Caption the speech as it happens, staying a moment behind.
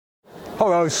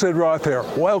Hello, Sid Roth here.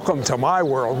 Welcome to my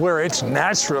world where it's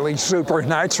naturally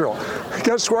supernatural.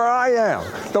 Guess where I am?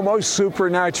 The most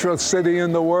supernatural city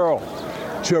in the world,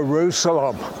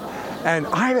 Jerusalem. And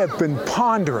I have been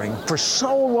pondering for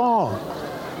so long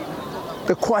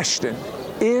the question,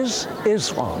 is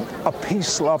Islam a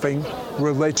peace-loving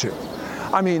religion?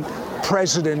 I mean,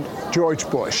 President George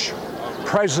Bush,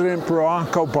 President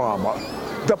Barack Obama,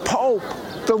 the Pope,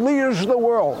 the leaders of the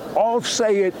world all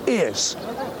say it is.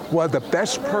 Well, the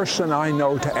best person I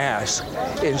know to ask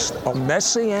is a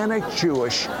Messianic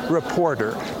Jewish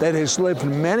reporter that has lived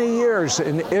many years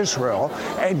in Israel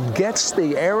and gets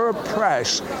the Arab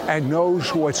press and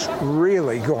knows what's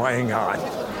really going on.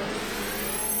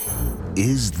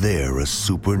 Is there a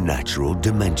supernatural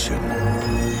dimension?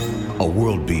 A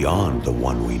world beyond the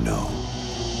one we know?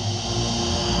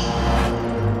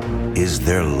 Is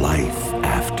there life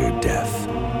after death?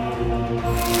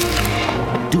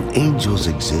 Do angels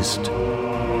exist?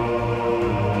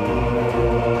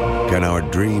 Can our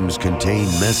dreams contain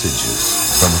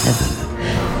messages from heaven?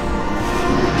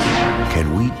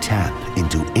 Can we tap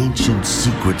into ancient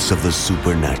secrets of the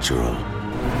supernatural?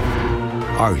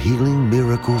 Are healing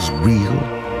miracles real?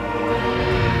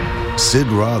 Sid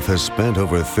Roth has spent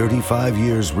over 35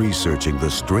 years researching the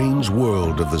strange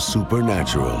world of the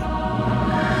supernatural.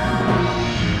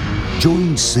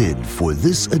 Join Sid for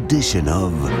this edition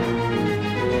of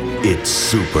It's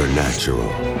Supernatural.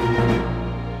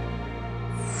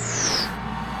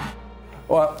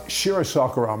 Well, Shira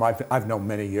Sorko-Ram, I've known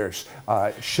many years.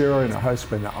 Shira and her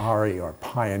husband Ari are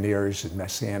pioneers in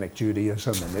Messianic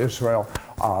Judaism in Israel,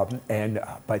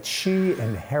 but she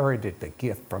inherited the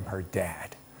gift from her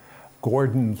dad,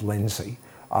 Gordon Lindsay.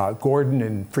 Gordon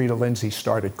and Frida Lindsay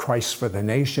started Christ for the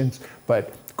Nations,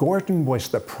 but Gordon was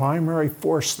the primary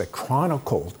force that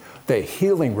chronicled the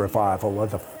healing revival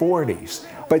of the 40s.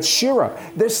 But Shira,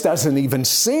 this doesn't even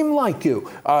seem like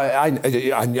you.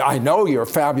 I know you're a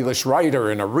fabulous writer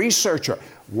and a researcher.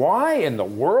 Why in the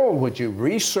world would you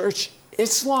research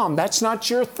Islam? That's not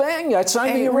your thing. That's not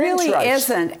your interest. It really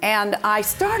isn't. And I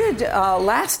started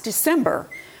last December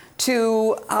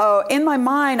to, in my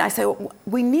mind, I said,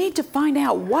 we need to find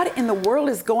out what in the world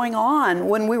is going on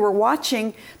when we were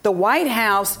watching the White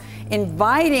House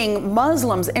inviting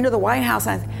Muslims into the White House.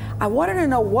 I wanted to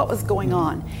know what was going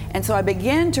on. And so I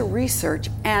began to research,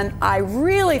 and I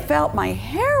really felt my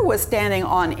hair was standing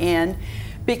on end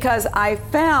because I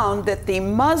found that the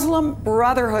Muslim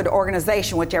Brotherhood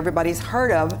organization, which everybody's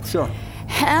heard of, sure,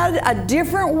 had a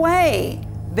different way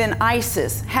than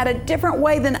ISIS, had a different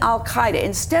way than Al-Qaeda.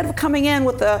 Instead of coming in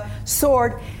with a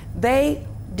sword, they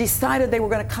decided they were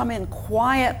going to come in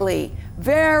quietly,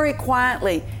 very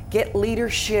quietly, get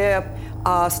leadership,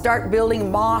 start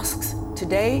building mosques.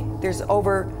 Today, there's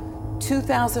over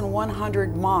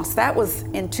 2,100 mosques. That was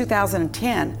in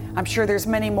 2010. I'm sure there's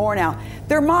many more now.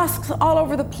 There are mosques all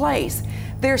over the place.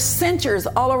 There's centers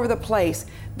all over the place.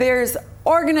 There's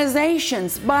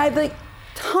organizations by the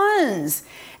tons.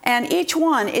 And each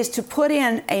one is to put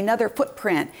in another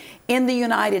footprint in the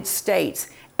United States.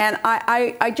 And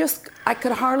I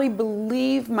could hardly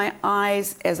believe my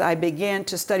eyes as I began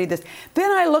to study this. Then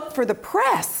I looked for the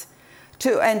press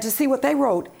to see what they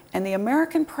wrote. And the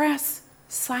American press,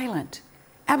 silent,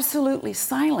 absolutely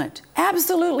silent,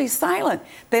 absolutely silent.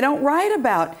 They don't write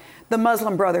about the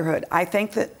Muslim Brotherhood. I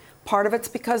think that part of it's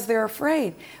because they're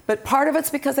afraid, but part of it's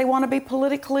because they want to be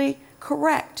politically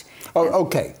correct. Oh,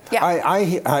 okay. Yeah.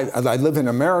 I live in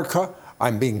America.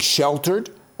 I'm being sheltered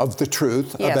of the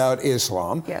truth about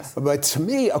Islam. Yes. But to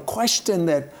me, a question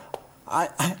that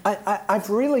I've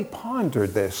really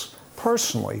pondered this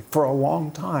personally for a long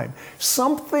time.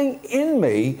 Something in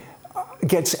me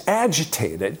gets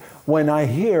agitated when I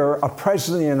hear a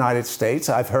president of the United States,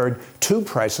 I've heard two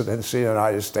presidents of the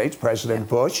United States, President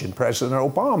Bush and President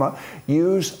Obama,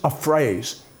 use a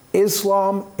phrase,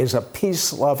 Islam is a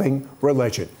peace-loving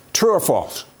religion. True or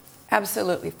false?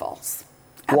 Absolutely false.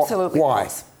 Absolutely Why?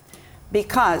 false.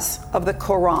 Because of the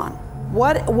Quran.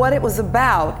 What it was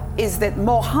about is that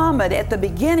Muhammad, at the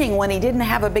beginning, when he didn't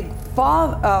have a big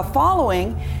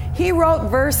following, he wrote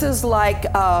verses like,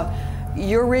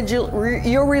 your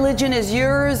religion is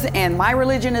yours and my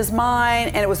religion is mine,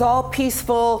 and it was all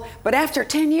peaceful. But after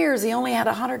 10 years, he only had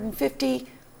 150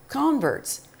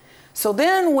 converts. So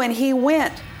then when he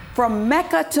went from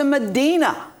Mecca to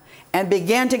Medina and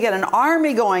began to get an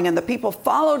army going and the people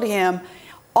followed him,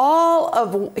 all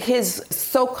of his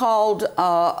so-called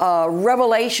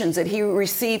revelations that he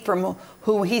received from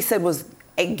who he said was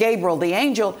Gabriel, the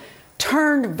angel,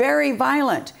 turned very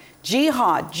violent.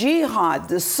 Jihad,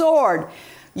 the sword,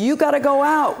 You got to go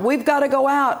out. We've got to go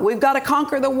out. We've got to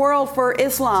conquer the world for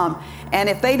Islam. And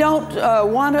if they don't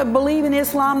want to believe in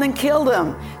Islam, then kill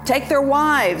them. Take their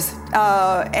wives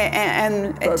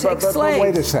and take slaves. But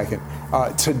wait a second.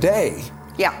 Today,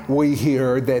 we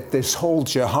hear that this whole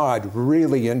jihad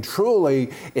really and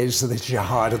truly is the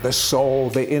jihad of the soul,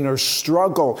 the inner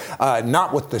struggle,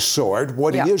 not with the sword.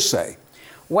 What do you say?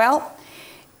 Well,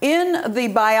 in the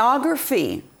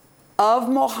biography of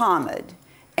Muhammad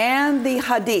and the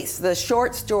hadiths, the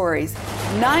short stories,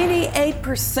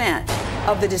 98%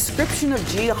 of the description of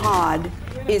jihad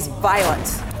is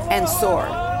violence and sword.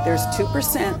 There's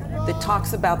 2% that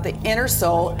talks about the inner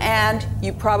soul, and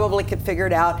you probably could figure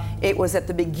it out. It was at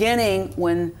the beginning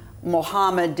when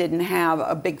Muhammad didn't have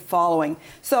a big following.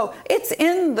 So it's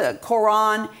in the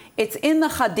Quran, it's in the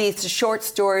hadiths, the short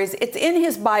stories, it's in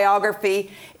his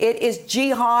biography. It is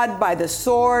jihad by the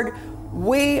sword.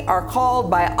 We are called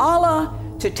by Allah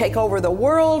to take over the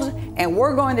world, and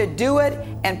we're going to do it,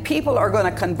 and people are going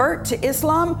to convert to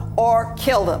Islam or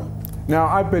kill them. Now,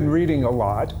 I've been reading a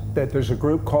lot that there's a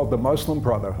group called the Muslim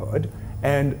Brotherhood,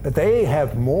 and they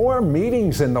have more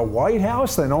meetings in the White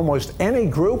House than almost any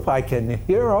group I can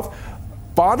hear of.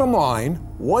 Bottom line,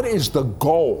 what is the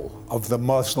goal of the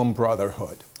Muslim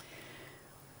Brotherhood?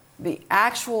 The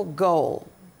actual goal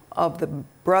of the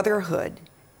Brotherhood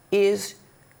is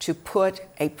to put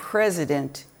a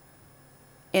president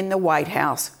in the White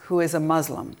House who is a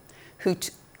Muslim, to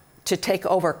take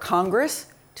over Congress,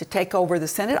 to take over the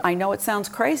Senate. I know it sounds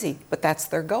crazy, but that's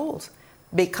their goals.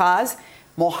 Because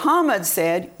Muhammad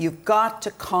said, you've got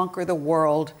to conquer the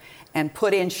world and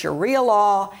put in Sharia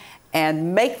law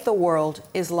and make the world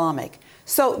Islamic.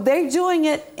 So they're doing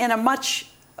it in a much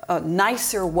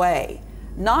nicer way,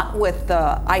 not with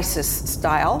the ISIS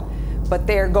style, but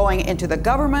they're going into the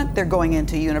government, they're going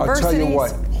into universities. I'll tell you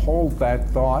what, hold that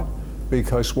thought,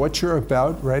 because what you're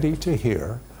about ready to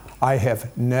hear, I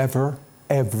have never,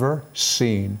 ever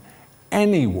seen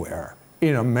anywhere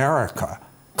in America,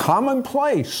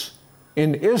 commonplace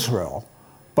in Israel,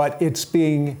 but it's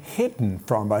being hidden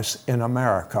from us in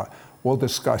America. We'll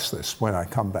discuss this when I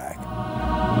come back.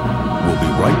 We'll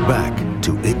be right back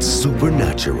to It's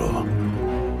Supernatural.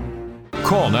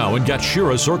 Call now and get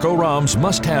Shira Sorko Ram's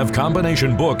must-have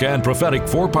combination book and prophetic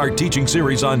 4-part teaching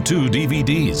series on 2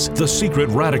 DVDs, The Secret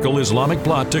Radical Islamic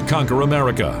Plot to Conquer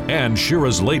America, and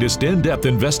Shira's latest in-depth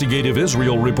investigative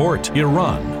Israel report,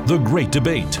 Iran, The Great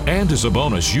Debate. And as a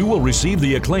bonus, you will receive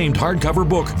the acclaimed hardcover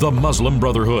book, The Muslim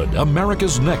Brotherhood,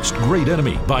 America's Next Great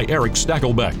Enemy by Eric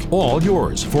Stackelbeck. All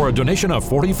yours for a donation of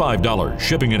 $45.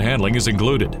 Shipping and handling is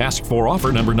included. Ask for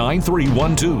offer number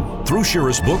 9312. Through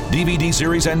Shira's book, DVD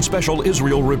series, and special Israel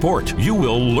report, you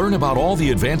will learn about all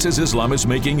the advances Islam is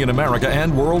making in America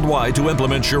and worldwide to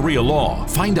implement Sharia law.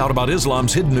 Find out about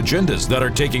Islam's hidden agendas that are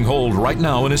taking hold right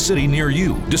now in a city near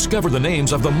you. Discover the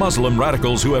names of the Muslim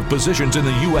radicals who have positions in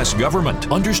the U.S.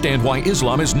 government. Understand why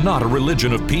Islam is not a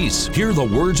religion of peace. Hear the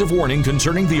words of warning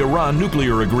concerning the Iran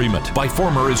nuclear agreement by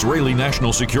former Israeli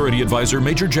National Security Advisor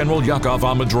Major General Yaakov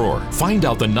Amadror. Find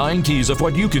out the 9 keys of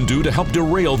what you can do to help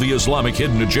derail the Islamic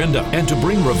hidden agenda and to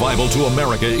bring revival to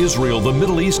America, Israel, the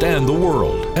Middle East, and the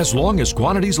world. As long as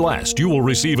quantities last, you will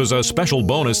receive as a special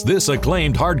bonus this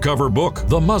acclaimed hardcover book,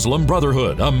 The Muslim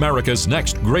Brotherhood, America's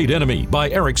Next Great Enemy by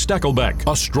Eric Stackelbeck,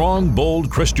 a strong, bold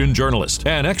Christian journalist,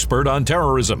 an expert on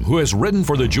terrorism who has written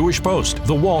for the Jewish Post,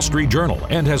 the Wall Street Journal,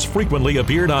 and has frequently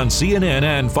appeared on CNN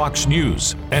and Fox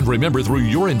News. And remember, through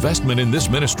your investment in this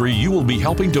ministry, you will be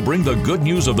helping to bring the good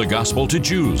news of the gospel to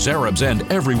Jews, Arabs,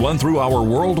 and everyone through our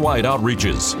worldwide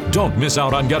outreaches. Don't miss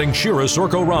out on getting Shira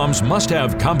Sorko Ram's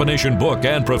must-have combination book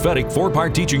and prophetic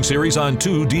 4-part teaching series on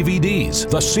 2 DVDs,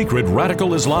 The Secret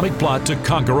Radical Islamic Plot to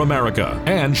Conquer America,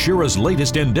 and Shira's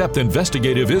latest in-depth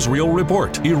investigative Israel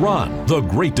report, Iran, The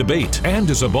Great Debate. And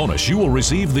as a bonus, you will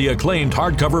receive the acclaimed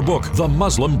hardcover book, The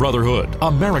Muslim Brotherhood,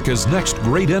 America's Next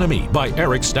Great Enemy by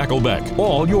Eric Stackelbeck.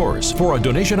 All yours for a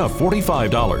donation of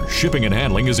 $45. Shipping and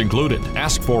handling is included.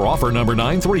 Ask for offer number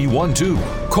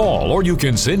 9312. Call or you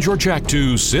can send your check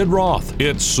to Sid Roth.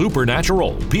 It's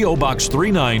Supernatural, P.O. Box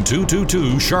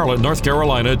 39222, Charlotte, North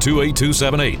Carolina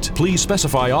 28278. Please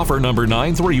specify offer number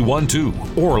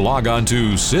 9312 or log on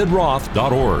to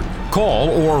sidroth.org. Call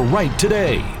or write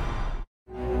today.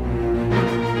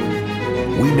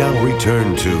 We now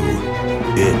return to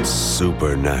It's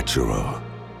Supernatural.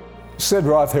 Sid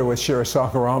Roth here with Shira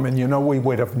Sorko Ram, and you know, we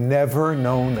would have never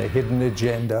known the hidden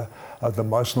agenda of the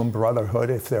Muslim Brotherhood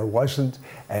if there wasn't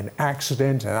an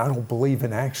accident, and I don't believe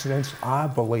in accidents. I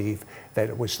believe that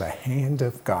it was the hand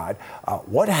of God.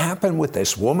 What happened with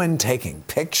this woman taking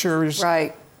pictures?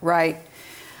 Right.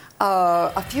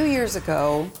 A few years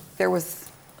ago, there was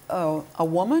a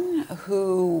woman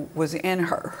who was in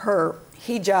her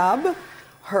hijab,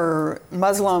 her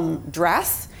Muslim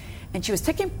dress, and she was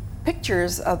taking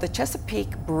pictures of the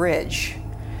Chesapeake Bridge.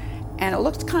 And it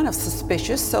looked kind of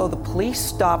suspicious, so the police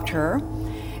stopped her.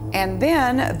 And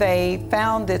then they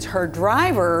found that her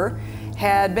driver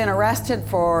had been arrested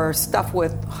for stuff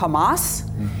with Hamas.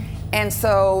 Mm-hmm. And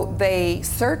so they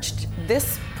searched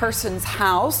this person's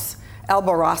house, El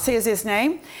Barassi is his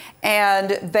name,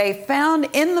 and they found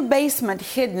in the basement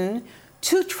hidden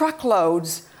 2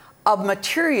 truckloads of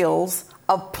materials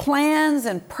of plans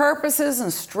and purposes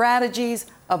and strategies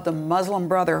of the Muslim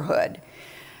Brotherhood.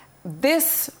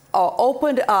 This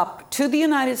opened up to the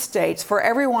United States for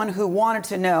everyone who wanted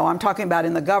to know, I'm talking about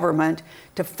in the government,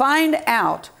 to find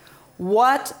out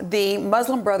what the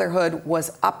Muslim Brotherhood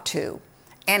was up to.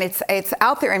 And it's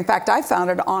out there. In fact, I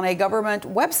found it on a government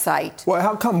website. Well,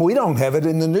 how come we don't have it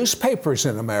in the newspapers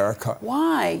in America?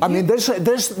 Why? I mean, this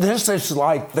is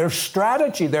like their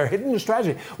strategy, their hidden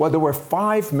strategy. Well, there were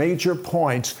 5 major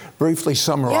points, briefly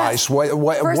summarized. Yes.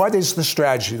 What is the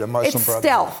strategy of the Muslim Brotherhood?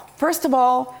 It's stealth. First of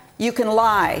all, you can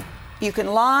lie. You can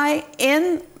lie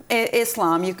in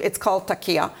Islam. It's called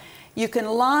taqiyya. You can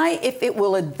lie if it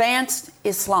will advance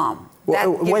Islam.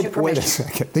 Wait a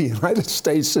second. The United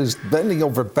States is bending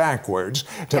over backwards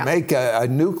to make a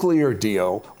nuclear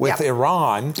deal with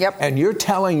Iran. Yep. And you're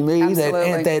telling me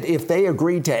Absolutely. that if they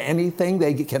agree to anything,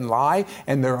 they can lie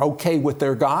and they're okay with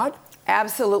their God?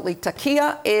 Absolutely.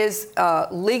 Taqiyya is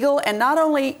legal, and not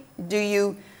only do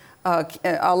you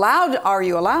are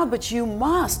you allowed, but you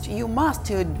must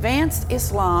to advance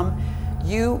Islam,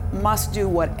 you must do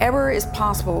whatever is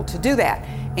possible to do that,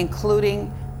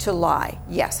 including to lie.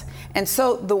 Yes. And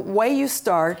so the way you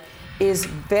start is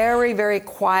very, very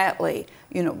quietly.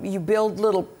 You know, you build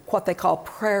little, what they call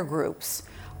prayer groups.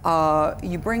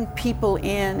 You bring people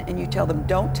in and you tell them,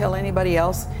 don't tell anybody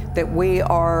else that we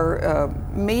are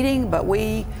meeting, but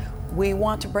we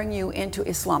want to bring you into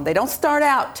Islam. They don't start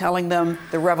out telling them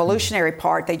the revolutionary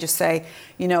part. They just say,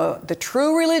 you know, the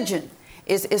true religion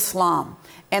is Islam,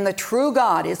 and the true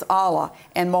God is Allah,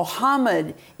 and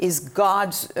Muhammad is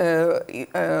God's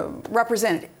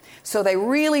representative. So they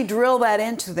really drill that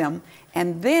into them.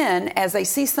 And then as they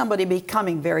see somebody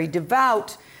becoming very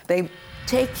devout, they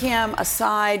take him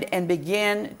aside and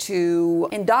begin to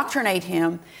indoctrinate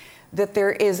him that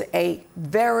there is a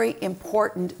very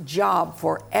important job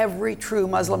for every true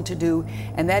Muslim to do,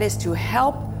 and that is to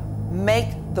help make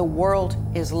the world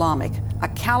Islamic, a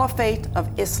caliphate of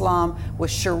Islam with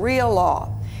Sharia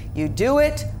law. You do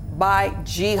it by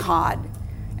jihad.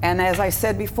 And as I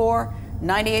said before,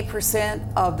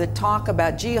 98% of the talk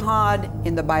about jihad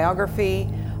in the biography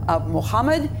of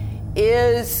Muhammad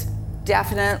is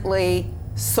definitely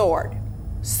sword.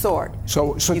 So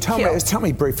tell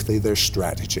me briefly their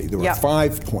strategy. There were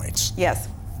 5 points. Yes.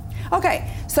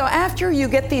 Okay, so after you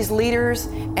get these leaders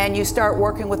and you start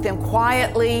working with them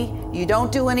quietly, you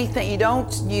don't do anything. You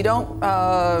don't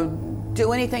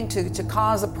do anything to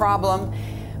cause a problem,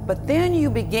 but then you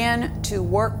begin to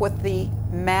work with the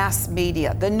mass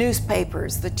media, the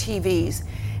newspapers, the TVs,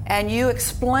 and you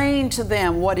explain to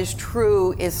them what is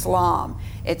true Islam.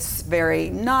 It's very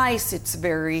nice,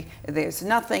 there's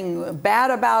nothing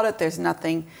bad about it, there's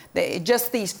nothing,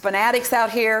 just these fanatics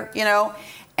out here, you know,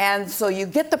 and so you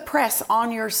get the press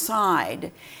on your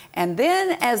side. And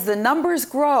then as the numbers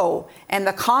grow and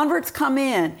the converts come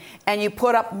in and you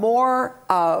put up more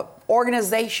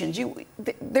organizations,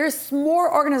 there's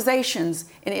more organizations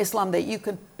in Islam that you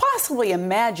could possibly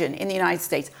imagine in the United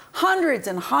States. Hundreds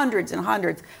and hundreds and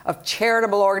hundreds of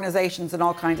charitable organizations and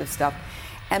all kinds of stuff.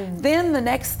 And then the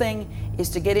next thing is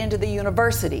to get into the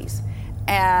universities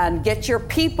and get your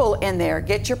people in there,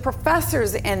 get your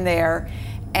professors in there,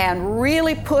 and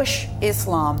really push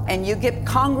Islam. And you get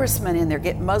congressmen in there,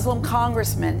 get Muslim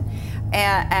congressmen,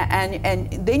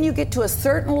 and then you get to a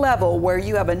certain level where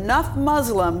you have enough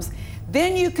Muslims,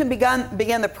 then you can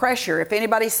begin the pressure. If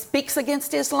anybody speaks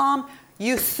against Islam,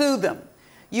 you sue them,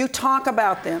 you talk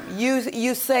about them,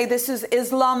 you say this is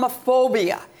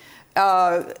Islamophobia.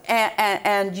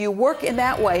 And you work in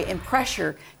that way, in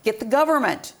pressure, get the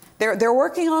government. They're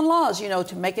working on laws, you know,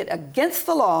 to make it against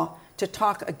the law to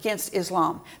talk against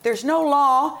Islam. There's no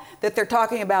law that they're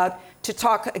talking about to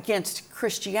talk against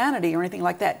Christianity or anything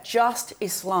like that, just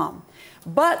Islam.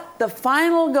 But the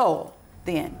final goal,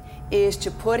 then, is to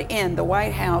put in the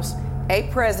White House a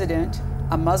president,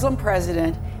 a Muslim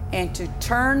president, and to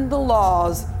turn the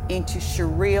laws into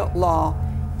Sharia law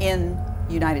in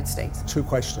the United States. 2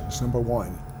 questions. Number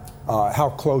 1, how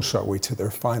close are we to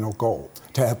their final goal,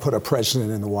 to have put a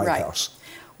president in the White House?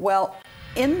 Well,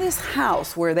 in this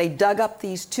house where they dug up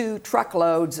these 2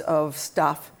 truckloads of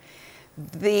stuff,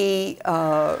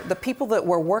 the people that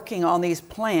were working on these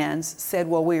plans said,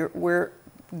 well, we're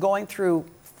going through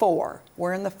 4.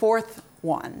 We're in the 4th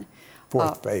one.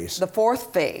 Fourth phase. The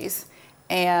 4th phase.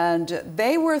 And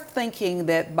they were thinking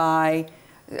that by,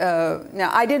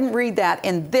 now I didn't read that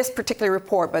in this particular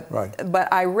report,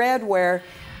 but I read where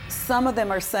some of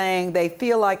them are saying they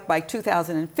feel like by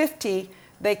 2050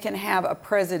 they can have a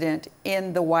president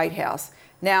in the White House.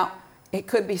 Now, it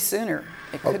could be sooner.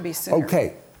 It could be sooner.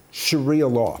 Okay, Sharia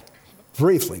law.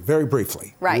 Briefly, very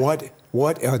briefly. Right.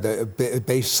 What are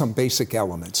the some basic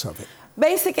elements of it?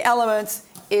 Basic elements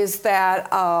is that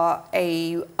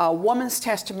a woman's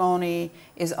testimony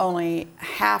is only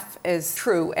half as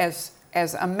true as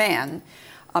a man.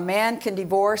 A man can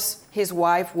divorce his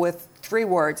wife with 3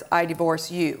 words, I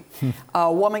divorce you.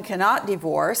 A woman cannot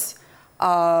divorce.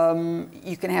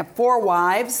 You can have 4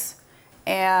 wives.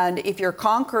 And if you're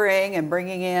conquering and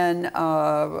bringing in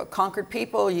conquered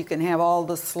people, you can have all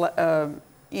the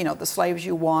slaves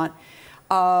you want.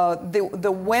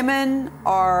 The women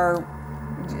are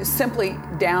simply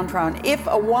downtrodden. If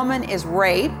a woman is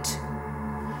raped,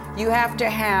 you have to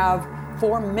have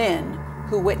 4 men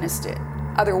who witnessed it.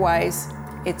 Otherwise,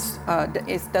 it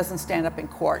doesn't stand up in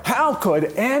court. How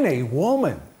could any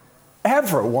woman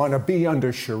ever want to be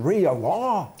under Sharia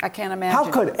law? I can't imagine. How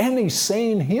could any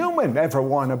sane human ever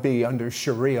want to be under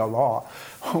Sharia law?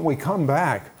 When we come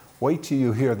back, wait till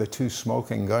you hear the 2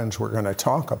 smoking guns we're going to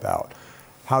talk about.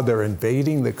 How they're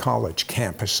invading the college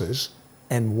campuses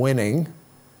and winning,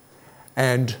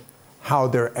 and how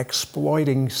they're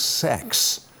exploiting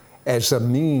sex as a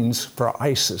means for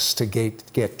ISIS to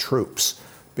get troops.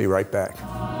 Be right back.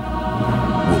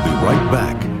 We'll be right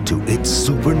back to It's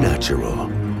Supernatural.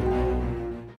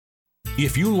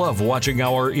 If you love watching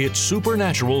our It's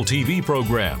Supernatural TV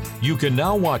program, you can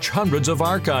now watch hundreds of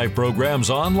archive programs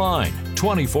online,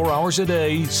 24 hours a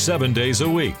day, 7 days a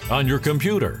week, on your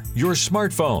computer, your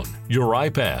smartphone, your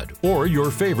iPad, or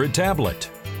your favorite tablet.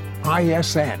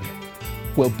 ISN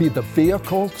will be the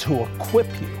vehicle to equip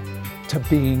you to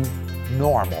being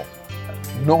normal.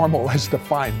 Normal as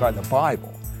defined by the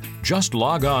Bible. Just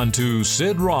log on to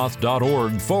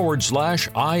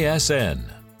sidroth.org/ISN.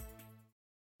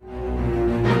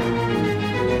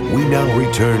 We now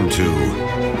return to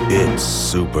It's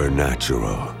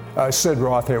Supernatural. Sid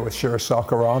Roth here with Shira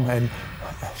Sorko-Ram, and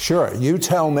Shira, you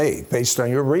tell me, based on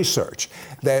your research,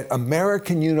 that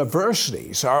American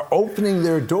universities are opening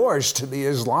their doors to the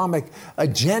Islamic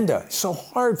agenda. It's so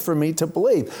hard for me to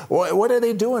believe. What are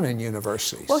they doing in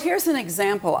universities? Well, here's an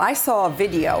example. I saw a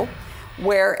video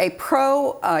where a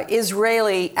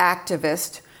pro-Israeli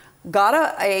activist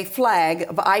got a flag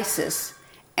of ISIS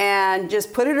and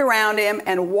just put it around him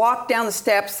and walked down the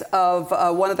steps of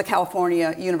one of the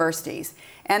California universities.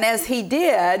 And as he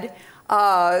did,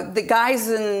 the guys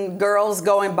and girls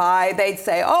going by, they'd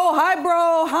say, "Oh, hi,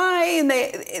 bro, hi." And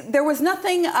there was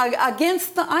nothing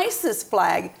against the ISIS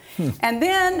flag. And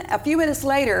then a few minutes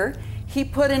later, he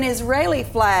put an Israeli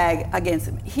flag against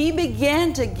him. He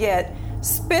began to get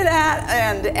spit at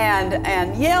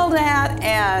and yelled at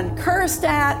and cursed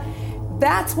at.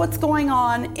 That's what's going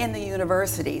on in the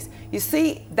universities. You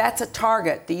see, that's a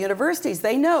target. The universities,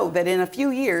 they know that in a few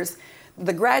years,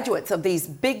 the graduates of these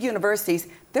big universities,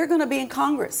 they're going to be in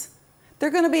Congress.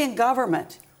 They're going to be in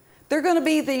government. They're going to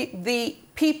be the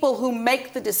people who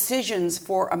make the decisions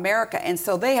for America. And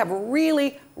so they have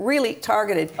really, really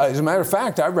targeted. As a matter of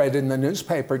fact, I read in the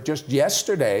newspaper just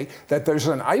yesterday that there's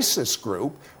an ISIS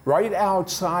group right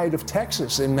outside of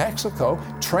Texas in Mexico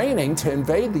training to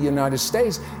invade the United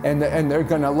States. And they're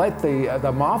going to let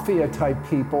the mafia-type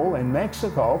people in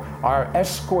Mexico are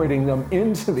escorting them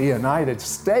into the United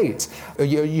States.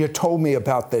 You told me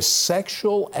about this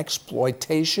sexual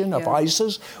exploitation of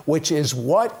ISIS, which is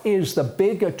what is the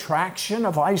big attraction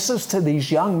of ISIS to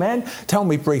these young men? Tell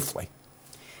me briefly.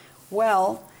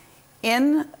 Well,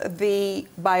 in the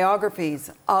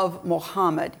biographies of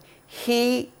Muhammad,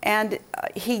 he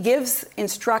gives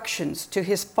instructions to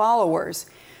his followers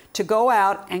to go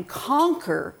out and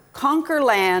conquer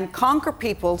land, conquer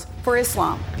peoples for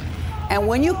Islam. And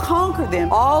when you conquer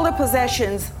them, all the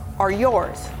possessions are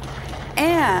yours.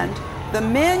 And the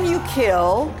men you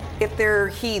kill, if they're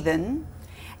heathen,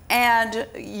 and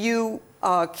you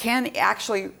can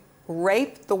actually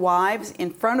rape the wives in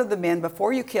front of the men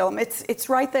before you kill them. It's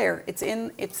right there. It's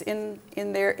in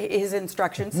there, his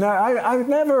instructions. No, I've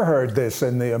never heard this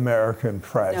in the American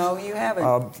press. No, you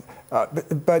haven't.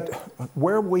 But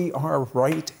where we are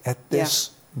right at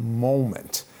this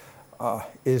moment,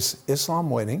 is Islam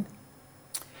winning?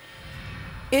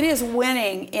 It is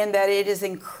winning in that it is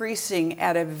increasing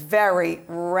at a very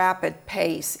rapid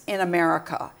pace in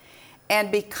America.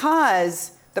 And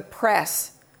because the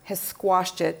press has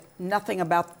squashed it, nothing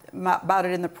about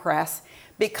it in the press,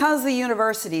 because the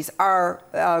universities are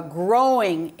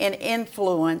growing in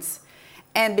influence,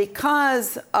 and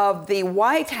because of the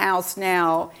White House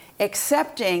now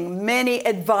accepting many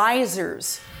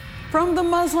advisors from the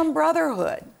Muslim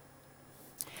Brotherhood,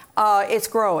 it's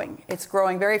growing. It's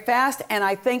growing very fast. And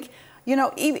I think, you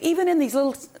know, even in these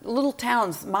little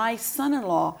towns, my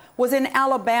son-in-law was in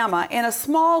Alabama, in a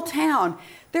small town.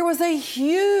 There was a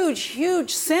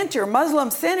huge center, Muslim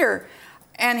center.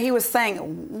 And he was saying,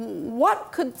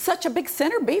 what could such a big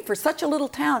center be for such a little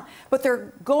town? But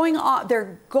they're going up,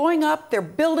 they're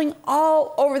building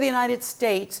all over the United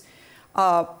States,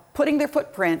 putting their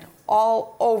footprint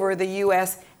all over the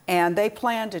U.S., and they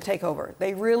plan to take over.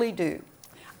 They really do.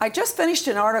 I just finished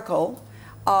an article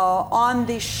on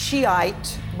the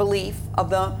Shiite belief of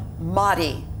the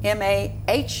Mahdi,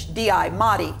 M-A-H-D-I,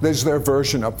 Mahdi. This is their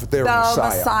version of their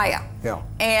Messiah. Yeah.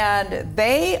 And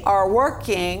they are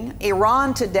working,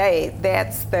 Iran today,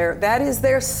 that is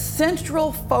their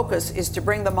central focus, is to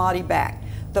bring the Mahdi back.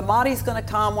 The Mahdi's going to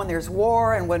come when there's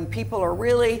war and when people are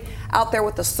really out there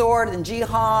with the sword and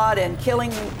jihad and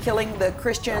killing the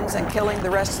Christians and killing the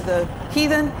rest of the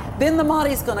heathen. Then the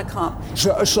Mahdi's going to come.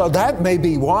 So that may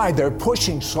be why they're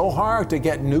pushing so hard to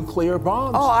get nuclear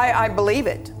bombs. Oh, I believe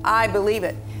it. I believe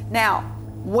it. Now,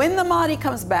 when the Mahdi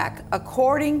comes back,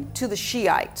 according to the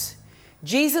Shiites,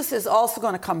 Jesus is also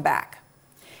going to come back.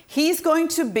 He's going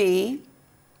to be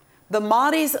the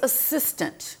Mahdi's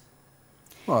assistant.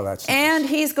 Well, that's and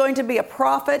nice. He's going to be a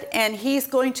prophet, and he's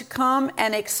going to come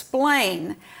and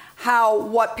explain how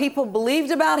what people believed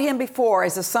about him before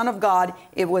as the Son of God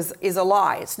is a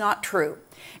lie. It's not true.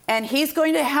 And he's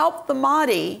going to help the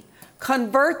Mahdi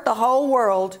convert the whole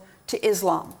world to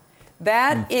Islam.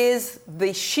 That is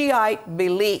the Shiite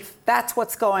belief. That's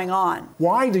what's going on.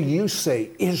 Why do you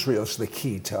say Israel's the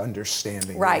key to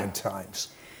understanding the end times?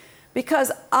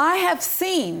 Because I have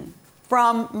seen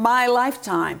from my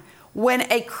lifetime when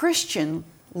a Christian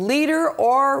leader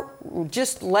or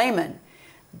just layman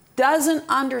doesn't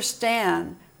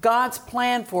understand God's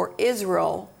plan for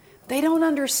Israel, they don't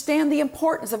understand the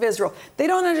importance of Israel. They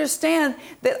don't understand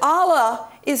that Allah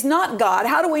is not God.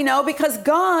 How do we know? Because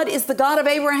God is the God of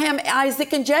Abraham,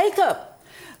 Isaac, and Jacob.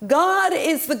 God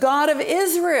is the God of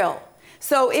Israel.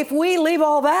 So if we leave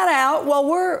all that out, well,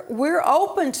 we're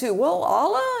open to, well,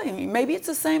 Allah, maybe it's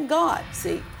the same God,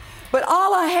 see? But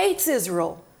Allah hates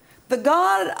Israel. The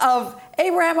God of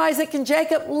Abraham, Isaac, and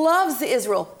Jacob loves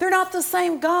Israel. They're not the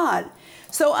same God.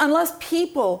 So unless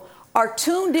people are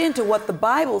tuned into what the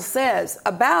Bible says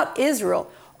about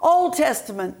Israel, Old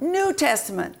Testament, New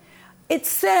Testament, it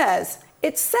says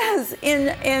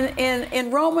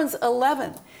in Romans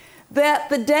 11 that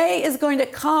the day is going to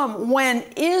come when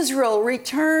Israel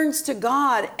returns to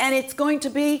God, and it's going to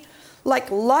be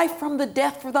like life from the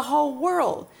death for the whole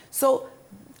world. So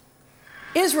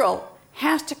Israel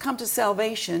has to come to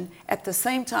salvation at the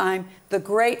same time, the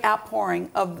great outpouring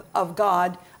of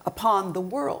God upon the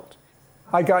world.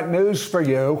 I got news for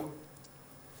you.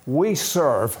 We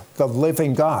serve the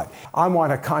living God. I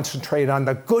want to concentrate on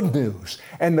the good news.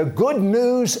 And the good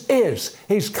news is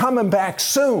He's coming back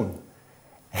soon.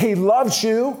 He loves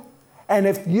you. And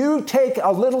if you take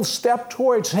a little step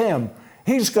towards Him,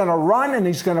 He's going to run and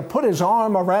He's going to put His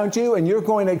arm around you, and you're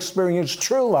going to experience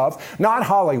true love, not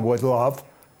Hollywood love.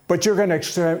 But you're going to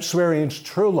experience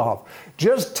true love.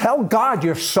 Just tell God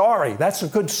you're sorry. That's a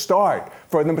good start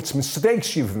for the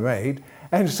mistakes you've made.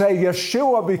 And say,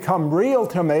 Yeshua, become real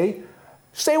to me.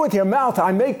 Say with your mouth,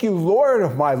 I make you Lord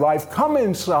of my life. Come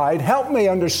inside. Help me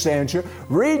understand you.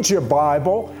 Read your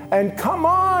Bible. And come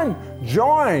on,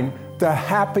 join the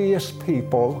happiest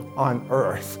people on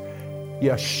earth.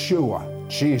 Yeshua,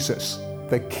 Jesus,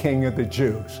 the King of the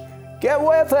Jews. Get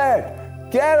with it.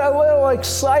 Get a little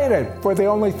excited for the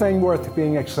only thing worth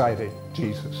being excited,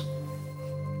 Jesus.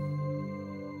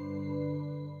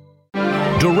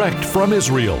 Direct from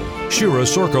Israel, Shira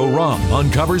Sorko Ram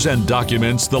uncovers and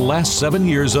documents the last 7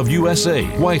 years of USA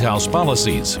White House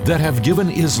policies that have given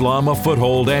Islam a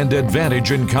foothold and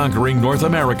advantage in conquering North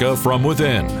America from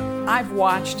within. I've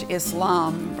watched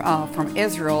Islam from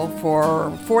Israel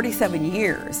for 47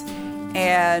 years.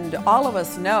 And all of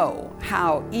us know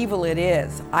how evil it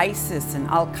is. ISIS and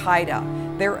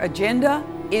Al-Qaeda, their agenda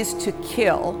is to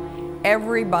kill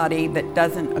everybody that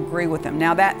doesn't agree with them.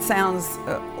 Now that sounds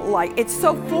like it's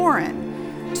so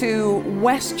foreign to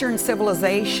Western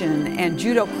civilization and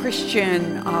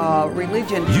Judeo-Christian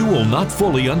religion. You will not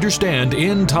fully understand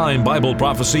end-time Bible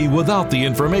prophecy without the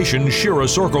information Shira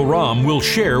Sorko Ram will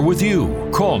share with you.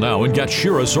 Call now and get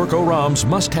Shira Sorko Ram's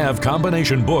must-have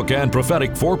combination book and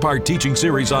prophetic 4-part teaching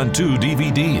series on 2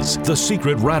 DVDs, The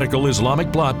Secret Radical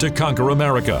Islamic Plot to Conquer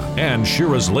America, and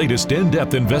Shira's latest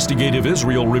in-depth investigative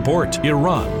Israel report,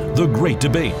 Iran, The Great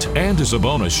Debate. And as a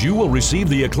bonus, you will receive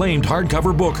the acclaimed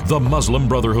hardcover book, The Muslim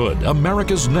Brotherhood,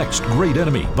 America's Next Great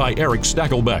Enemy by Eric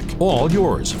Stakelbeck. All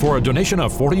yours for a donation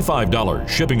of $45.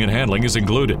 Shipping and handling is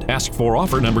included. Ask for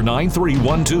offer number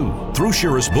 9312. Through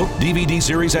Shira's book, DVD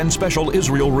series, and special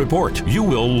Israel report, you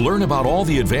will learn about all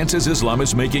the advances Islam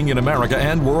is making in America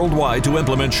and worldwide to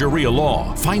implement Sharia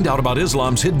law. Find out about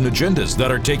Islam's hidden agendas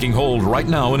that are taking hold right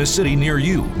now in a city near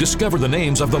you. Discover the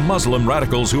names of the Muslim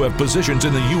radicals who have positions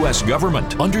in the U.S.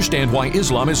 government. Understand why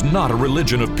Islam is not a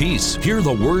religion of peace. Hear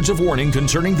the words of warning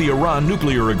concerning the Iran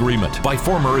nuclear agreement by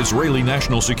former Israeli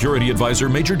National Security Advisor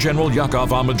Major General Yaakov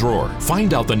Amadror.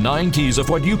 Find out the 9 keys of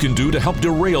what you can do to help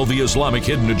derail the Islamic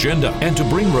hidden agenda and to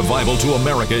bring revival to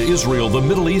America, Israel, the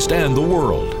Middle East, and the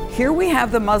world. Here we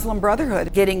have the Muslim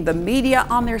Brotherhood getting the media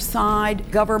on their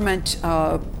side, government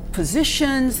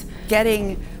positions,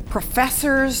 getting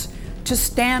professors to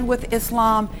stand with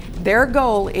Islam. Their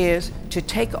goal is to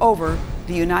take over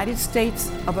the United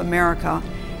States of America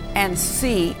and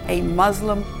see a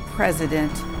Muslim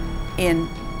president in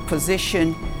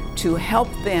position to help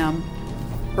them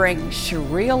bring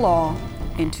Sharia law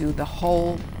into the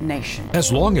whole nation.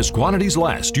 As long as quantities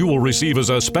last, you will receive as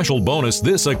a special bonus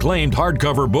this acclaimed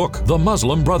hardcover book, The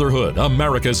Muslim Brotherhood,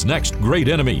 America's Next Great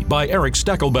Enemy by Eric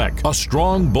Stakelbeck, a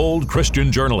strong, bold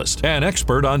Christian journalist, an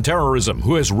expert on terrorism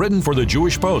who has written for the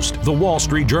Jewish Post, the Wall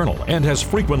Street Journal, and has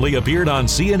frequently appeared on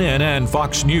CNN and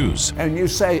Fox News. And you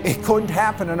say it couldn't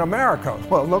happen in America.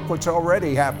 Well, look what's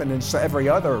already happened in every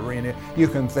other arena you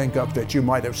can think of that you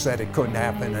might have said it couldn't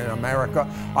happen in America.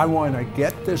 I want to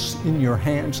get this in your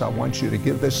hands. I want you to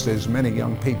give this to as many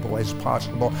young people as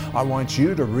possible. I want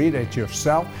you to read it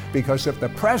yourself, because if the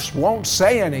press won't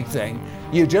say anything,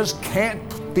 you just can't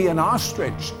be an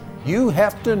ostrich. You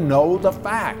have to know the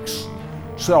facts.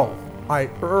 So I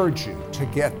urge you to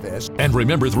get this. And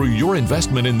remember, through your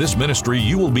investment in this ministry,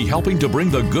 you will be helping to bring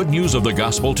the good news of the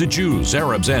gospel to Jews,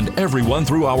 Arabs, and everyone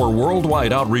through our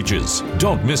worldwide outreaches.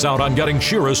 Don't miss out on getting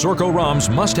Shira Sorko Ram's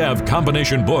must-have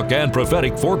combination book and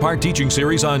prophetic 4-part teaching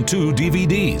series on 2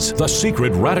 DVDs, The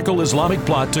Secret Radical Islamic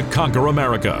Plot to Conquer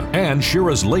America, and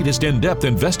Shira's latest in-depth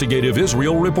investigative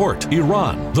Israel report,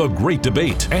 Iran, The Great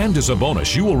Debate. And as a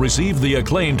bonus, you will receive the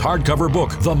acclaimed hardcover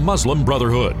book, The Muslim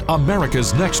Brotherhood,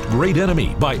 America's Next Great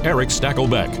Enemy by Eric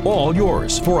Stakelbeck. All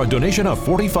yours for a donation of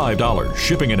 $45.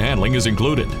 Shipping and handling is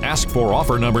included. Ask for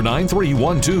offer number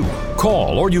 9312.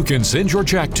 Call or you can send your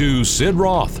check to Sid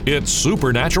Roth. It's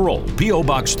Supernatural. P.O.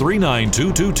 Box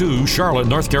 39222, Charlotte,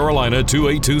 North Carolina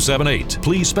 28278.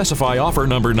 Please specify offer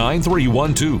number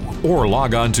 9312 or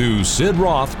log on to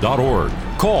sidroth.org.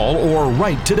 Call or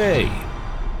write today.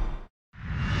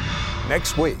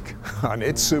 Next week on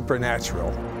It's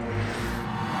Supernatural,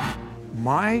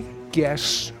 my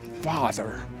guest's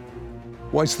father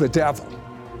was the devil.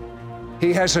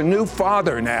 He has a new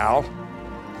father now,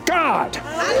 God.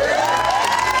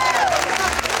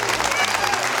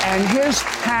 And his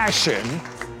passion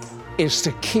is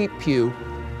to keep you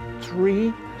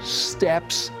 3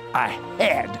 steps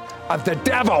ahead of the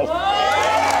devil.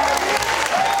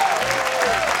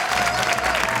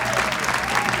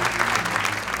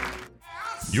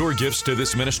 Your gifts to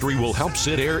this ministry will help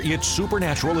Sid air It's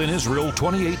Supernatural in Israel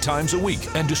 28 times a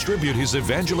week and distribute his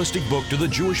evangelistic book to the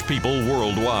Jewish people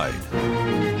worldwide.